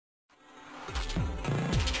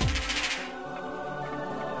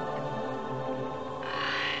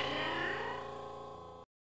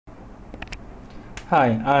Hi,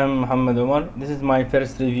 I'm Muhammad Omar. This is my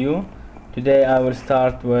first review. Today I will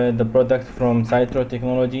start with the product from Cytron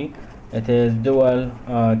Technology. It is dual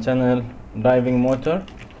channel driving motor,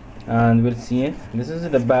 and we'll see it. This is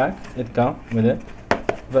the bag it comes with it.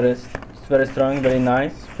 It's very strong, very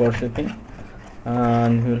nice for shipping.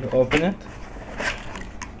 And we'll open it.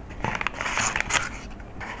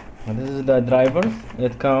 And this is the drivers.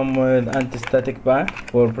 It comes with anti-static bag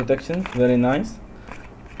for protection. Very nice.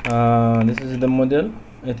 This is the model.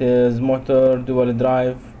 It is motor dual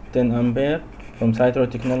drive 10 ampere from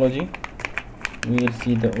Cytron Technology. We'll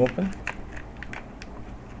see the open.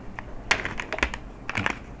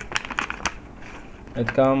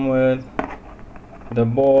 It comes with the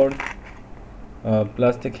board,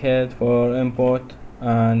 plastic head for input,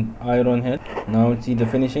 and iron head. Now we'll see the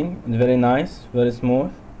finishing. It's very nice, very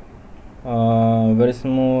smooth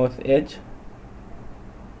edge.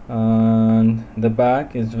 And the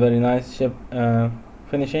back is very nice shape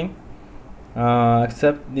finishing,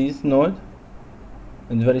 except this node.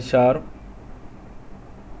 It's very sharp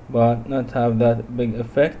but not have that big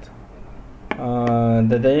effect.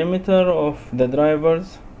 The diameter of the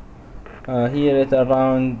drivers here is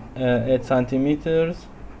around 8 centimeters,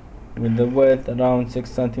 with the width around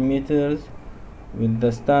 6 centimeters, with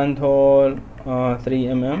the stand hole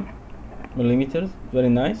 3 millimeters. Very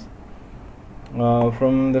nice.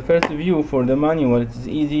 From the first view for the manual, it is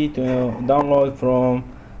easy to download from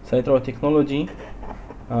Cytron Technology.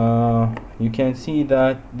 You can see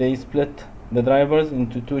that they split the drivers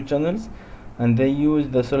into 2 channels, and they use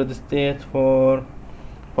the solid state for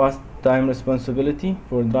fast time responsibility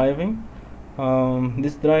for driving.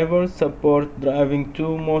 These drivers support driving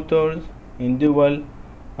 2 motors in dual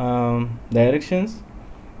directions,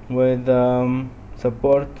 with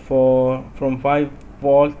support from 5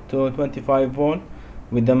 volt to 25 volt,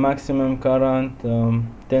 with the maximum current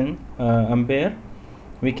 10 ampere.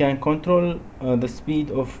 We can control the speed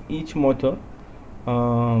of each motor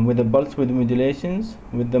with the pulse width modulations,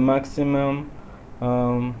 with the maximum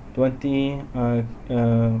 20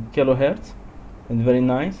 kilohertz. It's very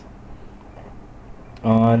nice.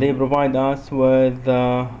 They provide us with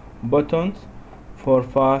buttons for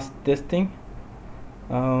fast testing,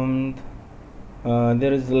 and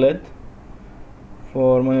there is a LED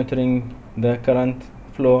for monitoring the current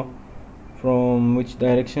flow from which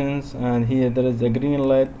directions, and here there is a green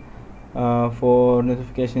light for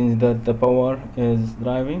notifications that the power is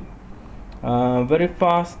driving. Very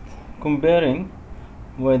fast comparing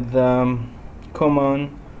with common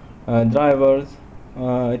drivers.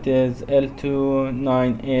 It is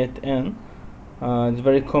L298N. It's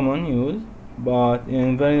very common use, but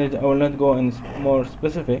I will not go in more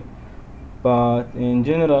specific, but in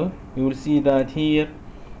general you will see that here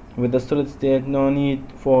with the solid state, no need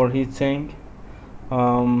for heatsink.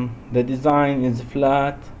 The design is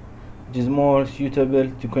flat, which is more suitable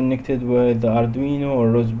to connect it with the Arduino or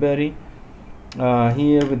Raspberry.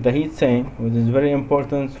 Here with the heatsink, which is very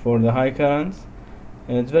important for the high currents.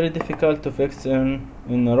 It's very difficult to fix in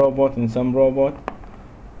a robot, in some robot.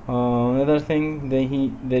 Another thing,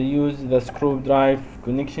 they use the screw drive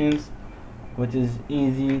connections, which is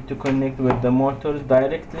easy to connect with the motors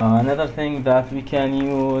directly. Another thing that we can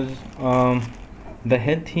use the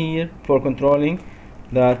head here for controlling,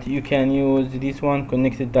 that you can use this one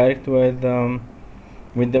connected direct with the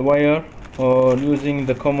wire, or using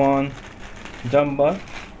the common jumper.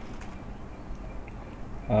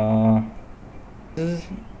 This is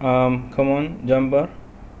common jumper,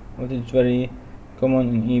 which is very common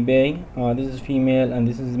in eBay. This is female and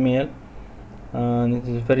this is male, and it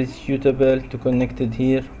is very suitable to connect it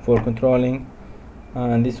here for controlling.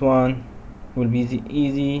 And this one will be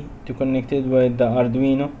easy to connect it with the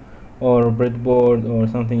Arduino or breadboard or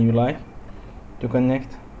something you like to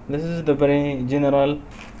connect. This is the very general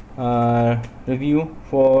review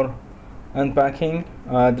for unpacking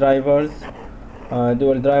drivers,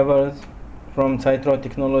 dual drivers from Cytron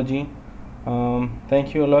Technology.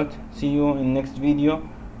 Thank you a lot. See you in next video.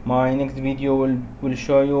 My next video will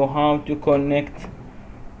show you how to connect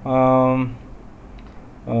the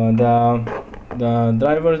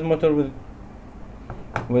driver's motor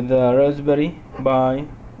with the Raspberry by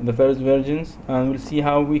the first versions, and we'll see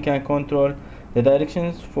how we can control the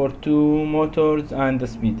directions for 2 motors and the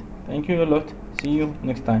speed. Thank you a lot. See you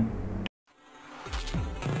next time.